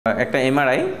একটা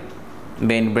এমআরআই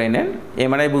ব্রেনের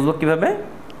এমআরআই বুঝবো কীভাবে?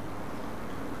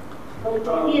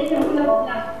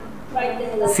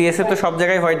 সিএসএফ তো সব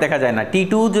জায়গায় হোয়াইট দেখা যায় না,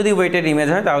 T2 যদি ওয়েটেড ইমেজ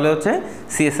হয় তাহলে হচ্ছে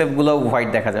সিএসএফগুলো হোয়াইট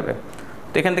দেখা যাবে।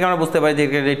 তো এখান থেকে আমরা বুঝতে পারি যে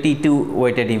এটা T2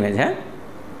 ওয়েটেড ইমেজ। হ্যাঁ,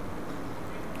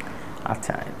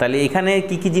 আচ্ছা, তাহলে এখানে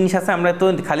কি কি জিনিস আছে আমরা তো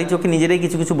খালি চোখে নিজেরাই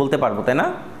কিছু কিছু বলতে পারবো, তাই না?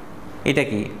 এটা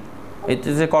কি? এটা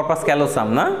হচ্ছে কর্পাস ক্যালোসাম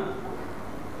না?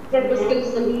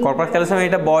 কর্পাস ক্যালোসাম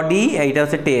এটা বডি, এইটা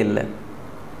হচ্ছে টেল,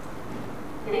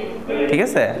 ঠিক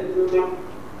আছে?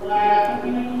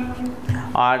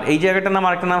 আর এই জায়গাটার নাম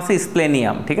আরেকটা নাম আছে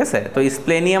স্প্লেনিয়াম, ঠিক আছে? তো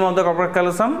স্প্লেনিয়াম of the corpus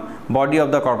callosum, body of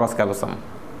the corpus callosum.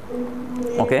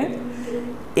 ওকে,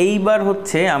 এইবার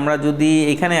হচ্ছে আমরা যদি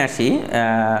এখানে আসি,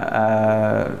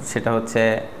 সেটা হচ্ছে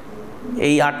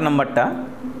এই 8 নাম্বারটা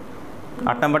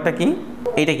কি?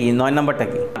 এইটা কি 9 নাম্বারটা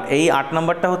কি? এই 8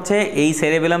 নাম্বারটা হচ্ছে এই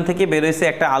সেরেবেলাম থেকে বেরোয়েছে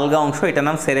একটা আলগা অংশ, এটার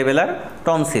নাম সেরেবেলার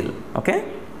টনসিল। ওকে,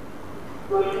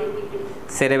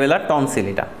 সেরেবেলার টনসিল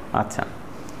এটা। আচ্ছা,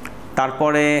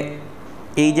 তারপরে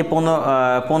এই যে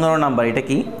 15 নাম্বার এটা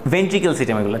কি? ভেন্ট্রিকেল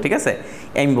সিস্টেম এগুলো, ঠিক আছে?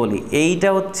 আমি বলি এইটা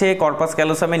হচ্ছে কর্পাস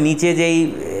ক্যালোসামের নিচে যেই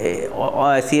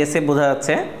সিএসএফ বোঝা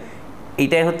যাচ্ছে,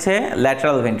 এইটাই হচ্ছে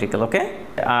ল্যাটারাল ভেন্ট্রিকেল। ওকে,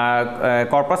 আর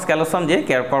কর্পাস ক্যালোসাম, যে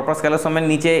কর্পাস ক্যালোসামের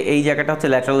নিচে এই জায়গাটা হচ্ছে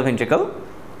ল্যাটারাল ভেন্ট্রিকেল,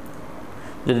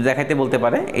 যদি দেখাইতে বলতে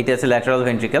পারে এইটা হচ্ছে ল্যাটারাল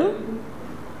ভেন্ট্রিকেল।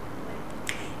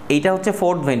 এইটা হচ্ছে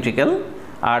 4th ভেন্ট্রিকেল।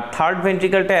 আর 3rd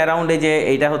ভেন্ট্রিকেলটা অ্যারাউন্ড এই যে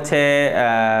এইটা হচ্ছে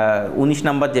 19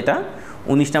 নাম্বার, যেটা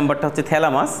 19 নাম্বারটা হচ্ছে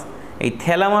থ্যালামাস। এই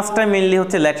থ্যালামাসটা মেনলি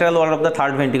হচ্ছে lateral wall of the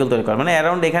 3rd ventricle তৈরি করে, মানে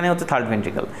অ্যারাউন্ড এখানে হচ্ছে 3rd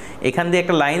ভেন্ট্রিকেল। এখান দিয়ে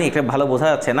একটা লাইন, এটা ভালো বোঝা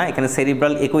যাচ্ছে না, এখানে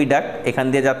সেরিব্রাল একুইডাক্ট এখান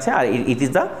দিয়ে যাচ্ছে, আর it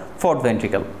is the 4th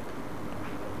ventricle.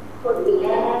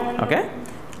 ওকে,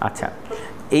 আচ্ছা,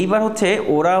 এইবার হচ্ছে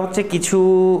ওরা হচ্ছে কিছু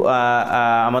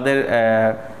আমাদের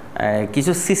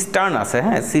কিছু সিস্টার্ন আছে।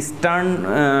 হ্যাঁ,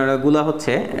 সিস্টার্নগুলা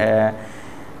হচ্ছে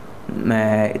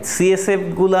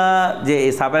সিএসএফগুলা, যে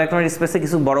সাবআরেকনয়েড স্পেসে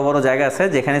কিছু বড় বড় জায়গা আছে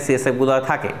যেখানে সিএসএফগুলো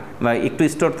থাকে বা একটু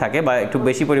স্টোর থাকে বা একটু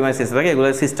বেশি পরিমাণে সিএসএফ থাকে, এগুলো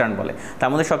সিস্টার্ন বলে। তার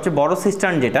মধ্যে সবচেয়ে বড়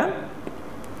সিস্টার্ন যেটা,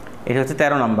 এটা হচ্ছে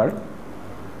 13 নাম্বার,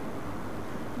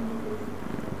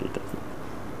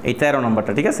 এই 13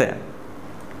 নাম্বারটা, ঠিক আছে?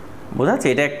 বোঝা যাচ্ছে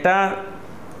এটা একটা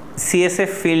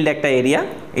সিএসএফ ফিল্ড, একটা এরিয়া,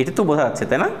 এটা তো বোঝা যাচ্ছে,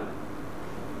 তাই না?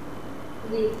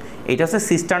 এটা হচ্ছে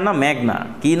সিস্টার্না ম্যাগনা।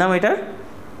 কি নাম এটার?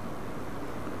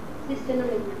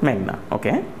 ম্যাগনা।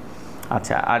 ওকে,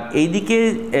 আচ্ছা, আর এইদিকে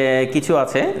কিছু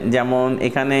আছে, যেমন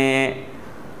এখানে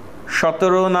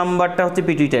 17 নাম্বারটা হচ্ছে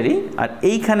পিটুইটারি, আর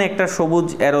এইখানে একটা সবুজ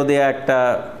অ্যারো দেয়া, একটা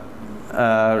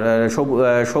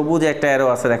সবুজ একটা অ্যারো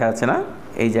আছে, দেখা যাচ্ছে না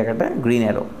এই জায়গাটা, গ্রিন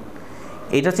অ্যারো।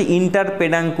 এটা হচ্ছে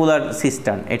ইন্টারপেডাঙ্কুলার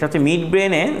সিস্টার্ন। এটা হচ্ছে মিড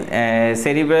ব্রেনে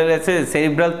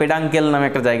সেরিব্রাল পেডাঙ্কেল নামে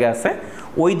একটা জায়গা আছে,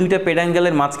 ওই দুইটা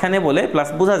পেডাঙ্কেলের মাঝখানে বলে, প্লাস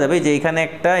বোঝা যাবে যে এখানে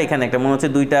একটা মনে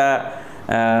হচ্ছে দুইটা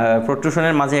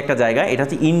প্রোট্রুশনের মাঝে একটা জায়গা, এটা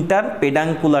হচ্ছে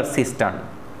ইন্টারপেডাঙ্কুলার সিস্টার্ন।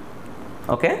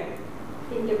 ওকে,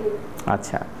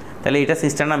 আচ্ছা, তাহলে এটা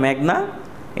সিস্টার্না ম্যাগনা,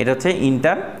 এটা হচ্ছে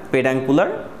ইন্টারপেডাঙ্কুলার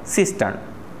সিস্টার্ন।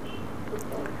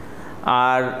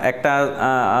 আর একটা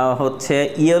হচ্ছে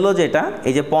ইয়েলো, যেটা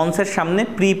এই যে পন্সের সামনে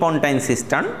প্রিপন্টাইন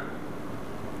সিস্টার্ন।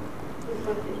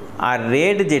 আর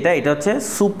রেড যেটা, এটা হচ্ছে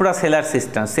সুপ্রাসেলার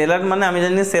সিস্টার্ন। সেলার মানে আমি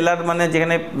জানি, সেলার মানে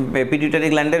যেখানে পিটুইটারি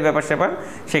গ্ল্যান্ডের ব্যাপার স্যাপার,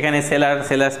 সেখানে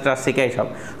সেলার স্ট্রাসিকা এইসব।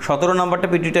 17 নম্বরটা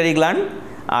পিটুইটারি গ্ল্যান্ড,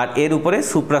 আর এর উপরে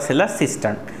সুপ্রাসেলার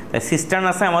সিস্টার্ন। সিস্টার্ন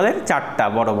আছে আমাদের 4টা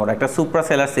বড় বড়, একটা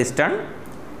সুপ্রাসেলার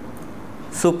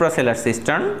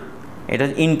সিস্টার্ন, এটা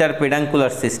হচ্ছে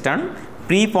ইন্টারপেডাঙ্কুলার সিস্টার্ন,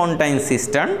 প্রিপন্টাইন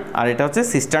সিস্টার্ন, আর এটা হচ্ছে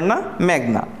সিস্টার্না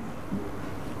ম্যাগনা।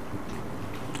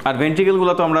 আর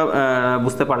ভেন্ট্রিকেলগুলো তো আমরা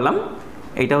বুঝতে পারলাম।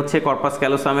 এইটা হচ্ছে কর্পাস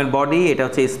ক্যালোসামের বডি, এটা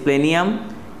হচ্ছে স্প্লেনিয়াম,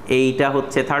 এইটা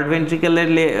হচ্ছে 3rd ভেন্ট্রিকেলের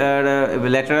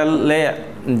ল্যাটারালে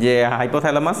যে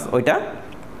হাইপোথ্যালামাস ওইটা,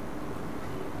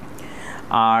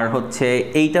 আর হচ্ছে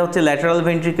এইটা হচ্ছে ল্যাটারাল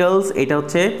ভেন্ট্রিকেলস, এটা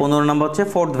হচ্ছে 15 নম্বর হচ্ছে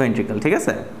 4th ভেন্ট্রিকেল, ঠিক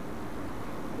আছে?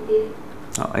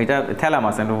 এটা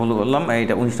থ্যালামাস, আমি ভুল বললাম,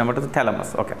 এইটা 19 নম্বরটা হচ্ছে থ্যালামাস।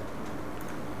 ওকে,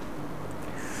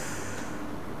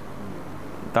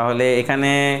 তাহলে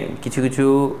এখানে কিছু কিছু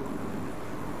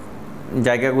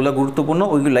জায়গাগুলো গুরুত্বপূর্ণ,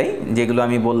 ওইগুলাই যেগুলো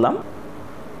আমি বললাম।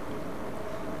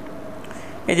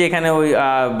 এই যে এখানে ওই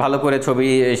ভালো করে ছবি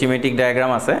সিমেট্রিক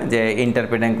ডায়াগ্রাম আছে, যে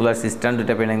ইন্টারপেডাঙ্কুলার সিস্টার্ন,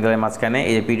 দুইটা পেডাঙ্কুলারের মাঝখানে,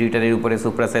 এই যে পিটুইটারির উপরে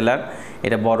সুপ্রাসেলার,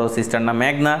 এটা বড় সিস্টার্না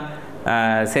ম্যাগনা।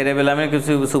 সেরেবেলামের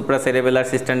কিছু সুপ্রাসেরেবেলার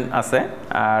সিস্টার্ন আছে,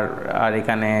 আর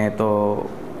এখানে তো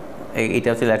এইটা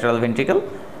হচ্ছে ল্যাটারাল ভেন্ট্রিকেল।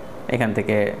 এখান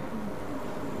থেকে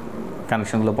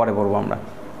কানেকশনগুলো পরে পড়বো আমরা।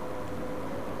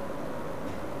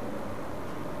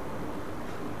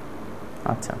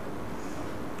 আচ্ছা,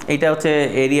 এটা হচ্ছে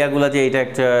এরিয়াগুলো, যে এটা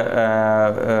একটা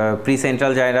প্রি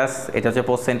সেন্ট্রাল জাইরাস, এটা হচ্ছে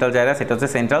পোস্ট সেন্ট্রাল জাইরাস, এটা হচ্ছে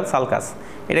সেন্ট্রাল সালকাস।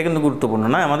 এটা কিন্তু গুরুত্বপূর্ণ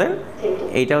না আমাদের।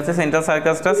 এইটা হচ্ছে সেন্ট্রাল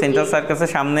সার্কাসটা, সেন্ট্রাল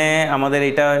সার্কাসের সামনে আমাদের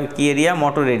এটা কি area,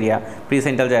 motor area pre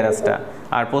central জাইরাসটা।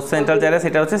 আর পোস্ট সেন্ট্রাল জাইরাস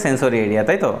এটা হচ্ছে সেন্সরি এরিয়া,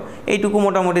 তাই তো? এইটুকু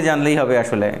মোটামুটি জানলেই হবে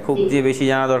আসলে, খুব যে বেশি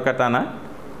জানা দরকার তা না।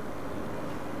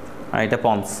 আর এটা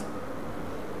পন্স।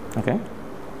 ওকে,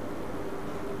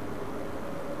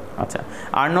 আচ্ছা।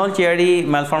 আর্নল্ড চিয়ারি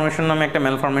ম্যালফরমেশন নামে একটা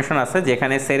ম্যালফরমেশন আছে,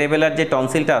 যেখানে সেরেবেলার যে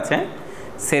টনসিলটা আছে,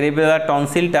 সেরেবেলার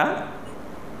টনসিলটা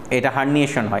এটা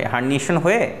হার্নিয়েশন হয়। হার্নিয়েশন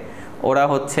হয়ে ওরা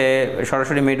হচ্ছে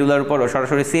সরাসরি মেডুলার উপর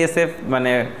সরাসরি সিএসএফ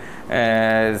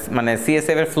মানে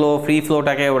সিএসএফের ফ্রি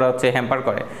ফ্লোটাকে ওরা হচ্ছে হ্যাম্পার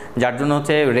করে, যার জন্য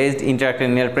হচ্ছে রেজড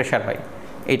ইন্ট্রাক্রেনিয়াল প্রেশার হয়।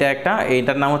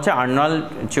 এটার নাম হচ্ছে আর্নল্ড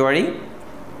চিয়ারি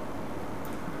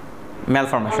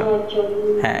malformation.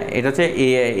 হ্যাঁ, এটা হচ্ছে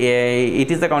it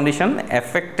is the condition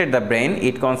affected the brain.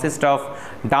 It consists of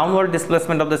downward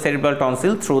displacement of the cerebral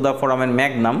tonsil through the foramen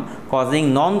magnum, causing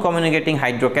non-communicating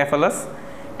hydrocephalus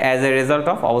as a result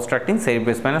of obstructing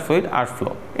cerebrospinal fluid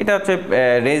outflow. এটা হচ্ছে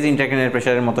raised intracranial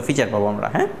pressure মতো feature পাবো আমরা।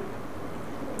 হ্যাঁ,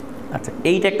 আচ্ছা,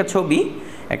 এইটা একটা ছবি,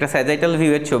 একটা স্যাজাইটাল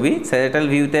ভিউয়ের ছবি। স্যাজাইটাল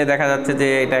ভিউতে দেখা যাচ্ছে যে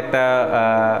এটা একটা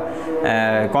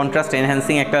কন্ট্রাস্ট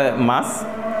এনহ্যান্সিং একটা মাস।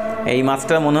 এই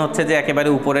মাছটা মনে হচ্ছে যে একেবারে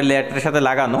উপরের লেয়ারটার সাথে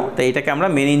লাগানো, তো এইটাকে আমরা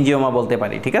মেনিনজিওমা বলতে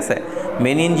পারি। ঠিক আছে,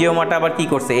 মেনিনজিওমাটা আবার কি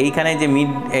করছে, এইখানে যে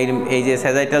এই যে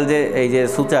স্যাজাইটাল যে এই যে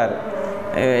সুচার,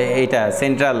 এইটা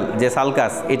সেন্ট্রাল যে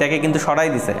সালকাস, এটাকে কিন্তু সরাই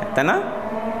দিছে, তাই না?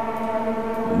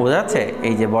 বোঝা যাচ্ছে?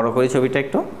 এই যে বড় করে ছবিটা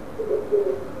একটু,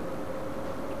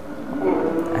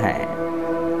 হ্যাঁ,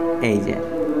 এই যে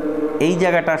এই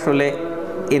জায়গাটা আসলে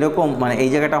এরকম, মানে এই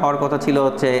জায়গাটা হওয়ার কথা ছিল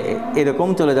হচ্ছে এরকম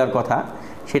চলে যাওয়ার কথা,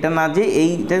 সেটা না, যে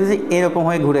এইটা যে এরকম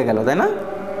হয়ে ঘুরে গেল, তাই না?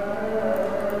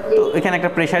 তো এখানে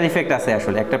একটা প্রেশার ইফেক্ট আছে,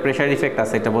 আসলে একটা প্রেশার ইফেক্ট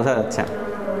আছে, এটা বোঝা যাচ্ছে।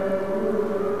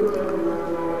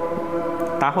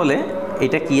 তাহলে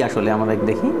এটা কি আসলে আমরা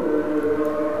দেখি,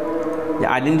 যে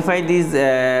আইডেন্টিফাই দিস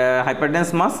হাইপারডেন্স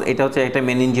মাস। এটা হচ্ছে একটা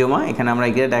মেনিনজিওমা, এখানে আমরা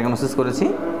এগুলো ডায়াগনোসিস করেছি।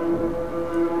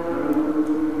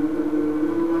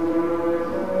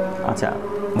 আচ্ছা,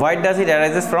 what does it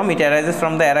arises from? It arises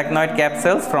from the arachnoid cap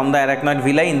cells from the arachnoid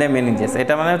villi in the meninges.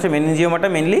 এটা মানে হচ্ছে মেনিনজিওমাটা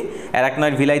মেইনলি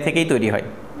arachnoid villi থেকেই তৈরি হয়,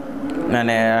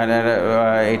 মানে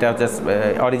এটা হচ্ছে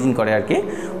অরিজিন করে আর কি।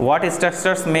 What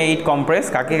structures May it compress?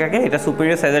 কাকে কাকে? এটা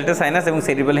সুপিরিয়র স্যাজাইটাল সাইনাস এবং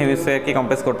সেরিব্রাল হেমিস্ফিয়ারকে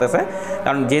কম্প্রেস করতেছে,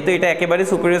 কারণ যেহেতু এটা একেবারে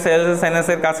সুপিরিয়র স্যাজাইটাল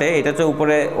সাইনাসের কাছে, এটা হচ্ছে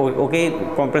উপরে ওকেই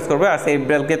কম্প্রেস করবে, আর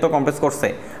সেরিব্রালকে তো কম্প্রেস করছে,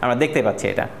 আমরা দেখতে পাচ্ছি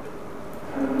এটা।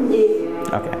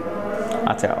 ওকে,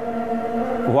 আচ্ছা,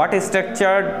 what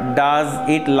structure does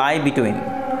it lie between?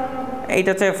 এইটা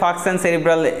হচ্ছে ফাক্স অ্যান্ড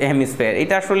সেরিব্রাল হেমিস্ফিয়ার।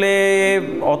 এটা আসলে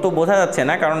অত বোঝা যাচ্ছে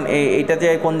না, কারণ এইটা যে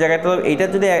কোন জায়গায়, তো এইটা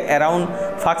যদি অ্যারাউন্ড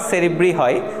ফাক্স সেরিব্রি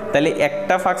হয়, তাহলে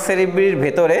একটা ফাক্স সেরিব্রির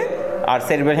ভেতরে আর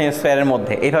সেরিব্রাল হেমিস্ফিয়ারের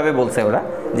মধ্যে, এইভাবে বলছে ওরা,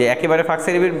 যে একেবারে ফাক্স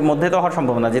সেরিব্রির মধ্যে তো হওয়ার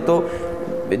সম্ভব না, যেহেতু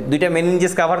দুইটা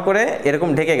মেনিনজেস কাভার করে এরকম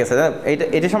ঢেকে গেছে।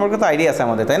 এটা সম্পর্কে তো আইডিয়া আছে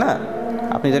আমাদের, তাই না?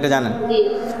 আপনি তো এটা জানেন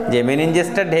যে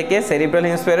মেনিনজেসটা ঢেকে সেরিব্রাল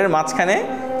হেমিস্ফিয়ারের মাঝখানে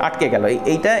আটকে গেল।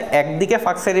 এইটা একদিকে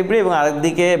ফাক্স সেরিব্রি এবং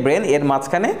আরেকদিকে ব্রেন, এর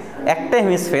মাঝখানে একটা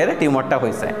হেমিস্ফিয়ারে টিউমারটা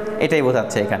হয়েছে, এটাই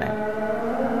বোঝাচ্ছে এখানে।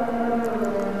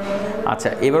 আচ্ছা,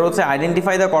 এবার হচ্ছে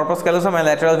identify the corpus callosum and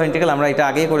lateral ventricle. আমরা এটা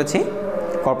আগেই করেছি।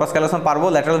 কর্পাস ক্যালোসাম পারবো,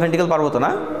 ল্যাটারাল ভেন্ট্রিকল পারবো তো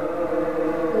না?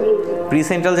 প্রি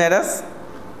সেন্ট্রাল জাইরাস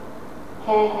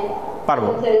পারবো,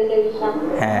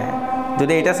 হ্যাঁ,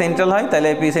 যদি এটা সেন্ট্রাল হয় তাহলে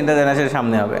প্রি সেন্ট্রাল জাইরাসের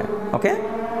সামনে হবে। ওকে,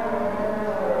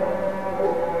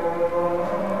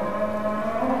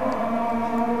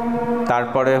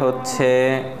 তারপরে হচ্ছে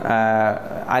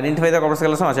আইডেন্টিফাই দ্য কর্পাস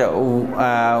ক্যালোসাম। আচ্ছা,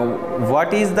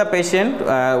 what is the patient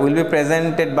will be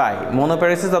presented by?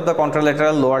 মনোপ্যারেসিস of the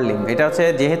কন্ট্রাল্যাটারাল lower limb. এটা হচ্ছে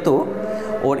যেহেতু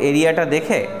ওর এরিয়াটা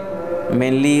দেখে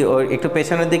মেনলি ওর একটু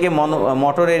পেছনের দিকে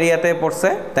মোটর এরিয়াতে পড়ছে,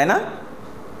 তাই না?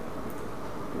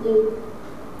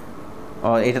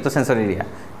 ও, এটা তো sensor area.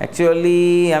 Actually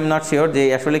I am not sure, যে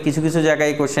আসলে কিছু কিছু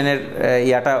জায়গায় কোশ্চেনের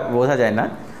ইয়াটা বোঝা যায় না,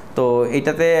 তো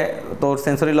এইটাতে তোর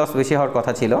সেন্সরি লস বেশি হওয়ার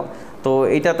কথা ছিল। তো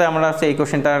এইটাতে আমরা হচ্ছে এই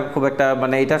কোশ্চেনটার খুব একটা,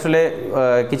 মানে এটা আসলে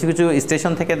কিছু কিছু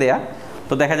স্টেশন থেকে দেয়া,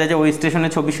 তো দেখা যায় যে ওই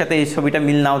স্টেশনের ছবির সাথে এই ছবিটা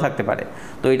মিল নাও থাকতে পারে।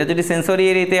 তো এটা যদি সেন্সরি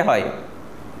এরিয়াতে হয়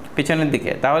পিছনের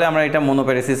দিকে, তাহলে আমরা এটা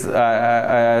মনোপ্যারেসিস,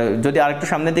 যদি আরেকটু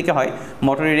সামনের দিকে হয়,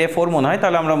 মোটর এরিয়া 4 মনে হয়,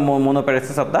 তাহলে আমরা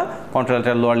মনোপ্যারেসিস অফ দ্য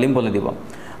কন্ট্রাল্যাটারাল লোয়ার লিম্ব বলে দিব।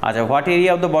 আচ্ছা, what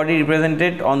area of the body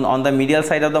represented on the medial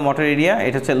side of the motor area?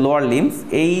 এটা হচ্ছে লোয়ার লিম্বস।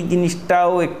 এই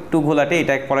জিনিসটাও একটু ঘোলাটে,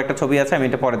 এটা পরে একটা ছবি আছে, আমি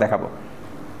এটা পরে দেখাবো।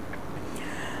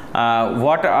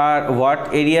 What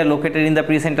area located in the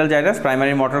প্রিসেন্ট্রাল gyrus?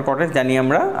 Primary motor cortex জানি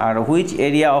আমরা। আর which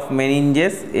area of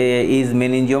meninges is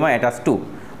meningioma attach to?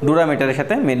 ডুরামেটারের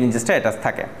সাথে মেনিনজেসটা অ্যাটাচ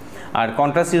থাকে। আর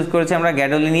কন্ট্রাস্ট ইউজ করেছি আমরা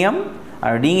গ্যাডোলিনিয়াম।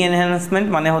 আর রিং এনহ্যান্সমেন্ট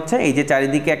মানে হচ্ছে এই যে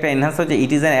চারিদিকে একটা এনহ্যান্স হচ্ছে,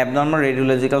 it is an abnormal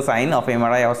radiological sign of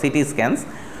MRI or CT scans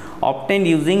obtained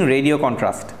using radio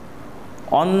contrast.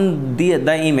 On the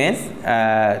image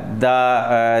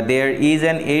there is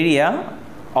an area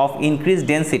of increased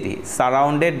density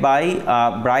surrounded by a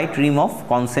bright rim of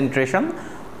concentration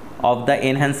of the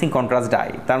enhancing contrast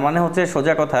dye. তার মানে হচ্ছে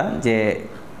সোজা কথা যে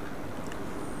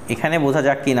এখানে বোঝা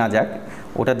যাক কি না যাক,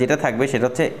 ওটা যেটা থাকবে সেটা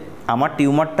হচ্ছে আমার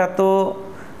টিউমারটা তো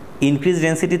ইনক্রিজ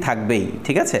ডেন্সিটি থাকবেই,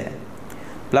 ঠিক আছে,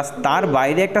 প্লাস তার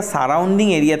বাইরে একটা সারাউন্ডিং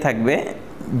এরিয়া থাকবে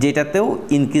যেটাতেও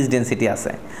ইনক্রিজ ডেন্সিটি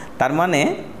আছে। তার মানে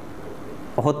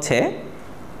হচ্ছে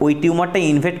ওই টিউমারটা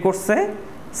ইনভেট করছে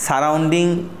সারাউন্ডিং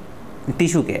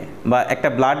টিস্যুকে বা একটা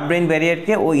ব্লাড ব্রেন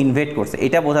ব্যারিয়ারকে ও ইনভেট করছে,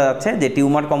 এটা বোঝা যাচ্ছে যে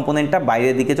টিউমার কম্পোনেন্টটা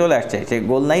বাইরের দিকে চলে আসছে, সে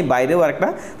গোল নাই, বাইরেও আর একটা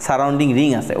সারাউন্ডিং রিং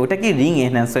আছে, ওটা কি রিং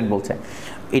এনহ্যান্সমেন্ট বলছে।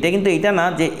 এটা কিন্তু এইটা না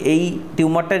যে এই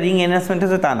টিউমারটা রিং এনহ্যান্সমেন্ট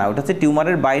হচ্ছে তা না, ওটা হচ্ছে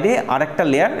টিউমারের বাইরে আরেকটা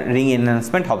লেয়ার রিং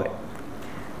এনহ্যান্সমেন্ট হবে।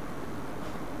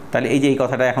 তাহলে এই যে এই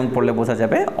কথাটা এখন পড়লে বোঝা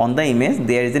যাবে, on the image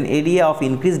there is an area of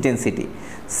increase density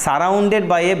surrounded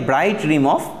by a bright Rim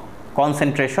of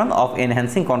concentration of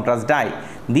enhancing contrast dye.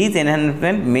 These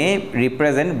enhancement may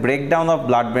represent breakdown of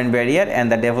blood-brain barrier and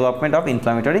the development of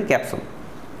inflammatory capsule.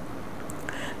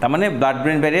 তার মানে blood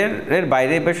brain ব্যারিয়ারের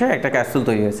বাইরে বসে একটা capsule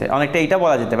তৈরি হয়েছে, অনেকটা এইটা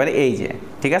বলা যেতে পারে এই যে,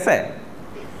 ঠিক আছে,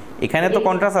 এখানে তো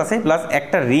কন্ট্রাস্ট আছে প্লাস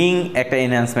একটা রিং একটা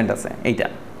এনহ্যান্সমেন্ট আছে এইটা।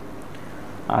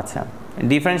 আচ্ছা,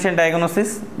 ডিফারেনশিয়াল ডায়াগনোসিস,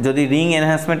 যদি রিং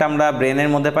এনহ্যান্সমেন্ট আমরা ব্রেনের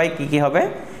মধ্যে পাই কি কি হবে,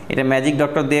 এটা ম্যাজিক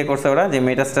ডক্টর দিয়ে করছে ওরা, যে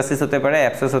মেটাস্টাসিস হতে পারে,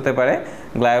 অ্যাবসেস হতে পারে,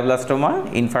 গ্লায়োব্লাস্টোমা,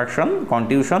 ইনফার্কশন,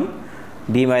 কনটিউশন,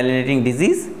 ডিমাইলিনেটিং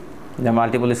ডিজিজ, যা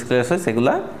মাল্টিপল স্ক্লেরোসিস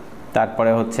এগুলা,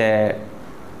 তারপরে হচ্ছে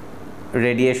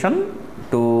radiation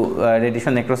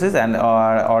necrosis and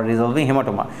or resolving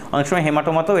haematoma. অনেক সময়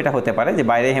হেমাটোমাতেও এটা হতে পারে যে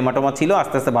বাইরে হেমাটোমা ছিল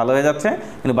আস্তে আস্তে ভালো হয়ে যাচ্ছে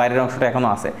কিন্তু বাইরের অংশটা এখনও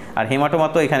আছে, আর হেমাটোমা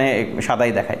তো এখানে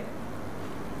সাদাই দেখায়।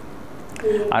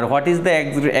 আর what is the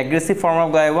aggressive form of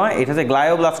গ্লায়োমা, এটা হচ্ছে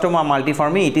গ্লায়োব্লাস্টোমা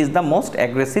মাল্টিফর্মি, it is the most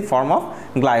aggressive form of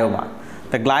গ্লায়োমা।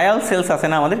 তা গ্লায়াল সেলস আছে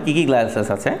না আমাদের, কী কী গ্লায়াল সেলস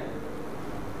আছে,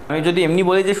 আমি যদি এমনি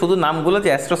বলি যে শুধু নামগুলো যে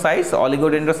অ্যাস্ট্রোসাইটস,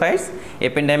 অলিগোডেন্ড্রোসাইটস,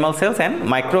 এপেন্ডাইমাল সেলস অ্যান্ড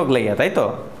মাইক্রোগ্লাইয়া, তাই তো,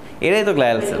 এরাই তো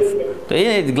গ্লায়াল সেলস। তো এই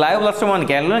গ্লায়োব্লাস্টোমা মানে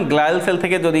কেন, গ্লায়াল সেল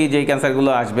থেকে যদি যেই ক্যান্সারগুলো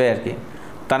আসবে আর কি,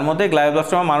 তার মধ্যে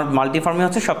গ্লায়োব্লাস্টোমা মাল্টিফর্মি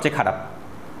হচ্ছে সবচেয়ে খারাপ।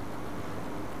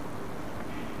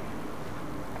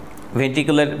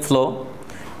 ভেন্ট্রিকুলার ফ্লো,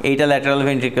 এইটা ল্যাটারাল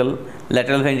ভেন্ট্রিকল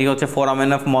হচ্ছে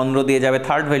ফোরামেন অফ মনরো দিয়ে যাবে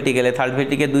থার্ড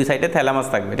ভেন্ট্রিকের দুই সাইডে থ্যালামাস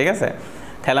থাকবে, ঠিক আছে,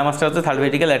 থ্যালামাসটা হচ্ছে থার্ড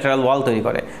ভেন্ট্রিকেল ল্যাটারাল ওয়াল তৈরি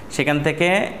করে, সেখান থেকে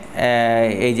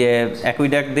এই যে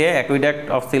অ্যাকুইডাক্ট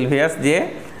অফ সিলভিয়াস দিয়ে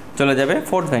চলে যাবে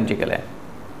ফোর্থ ভেন্ট্রিকেলে,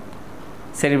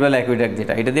 সেরিব্রাল অ্যাকুইডাক্ট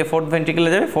যেটা, এটা দিয়ে ফোর্থ ভেন্ট্রিকেলে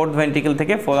যাবে, ফোর্থ ভেন্ট্রিকেল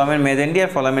থেকে ফোলামেন মেজেন্ডি আর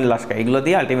ফোলামেন লাস্কা, এগুলো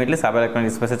দিয়ে আলটিমেটলি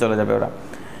সাবঅ্যারাকনোইড স্পেসে চলে যাবে ওরা।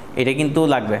 এটা কিন্তু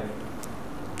লাগবে,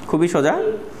 খুবই সোজা,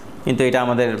 কিন্তু এটা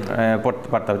আমাদের পড়তে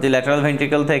পারতে হবে যে ল্যাটারাল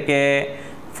ভেন্ট্রিকেল থেকে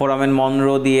ফোরামেন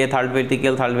মনরো দিয়ে থার্ড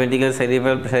ভেন্ট্রিকেল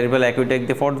সেরিব্রাল অ্যাকুইডাক্ট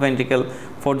দিয়ে ফোর্থ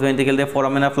ভেন্ট্রিকেল দিয়ে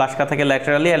ফোরামেন অফ লাস্কা থেকে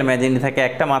ল্যাটারালি, আর মেজেন্ডি থাকে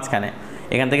একটা মাঝখানে,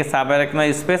 এখান থেকে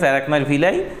সাবঅ্যারাকনোইড স্পেস, অ্যারাকনোইড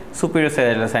ভিলাই, সুপিরিয়র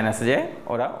সেরিব্রাল সাইনাসে যে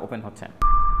ওরা ওপেন হচ্ছে।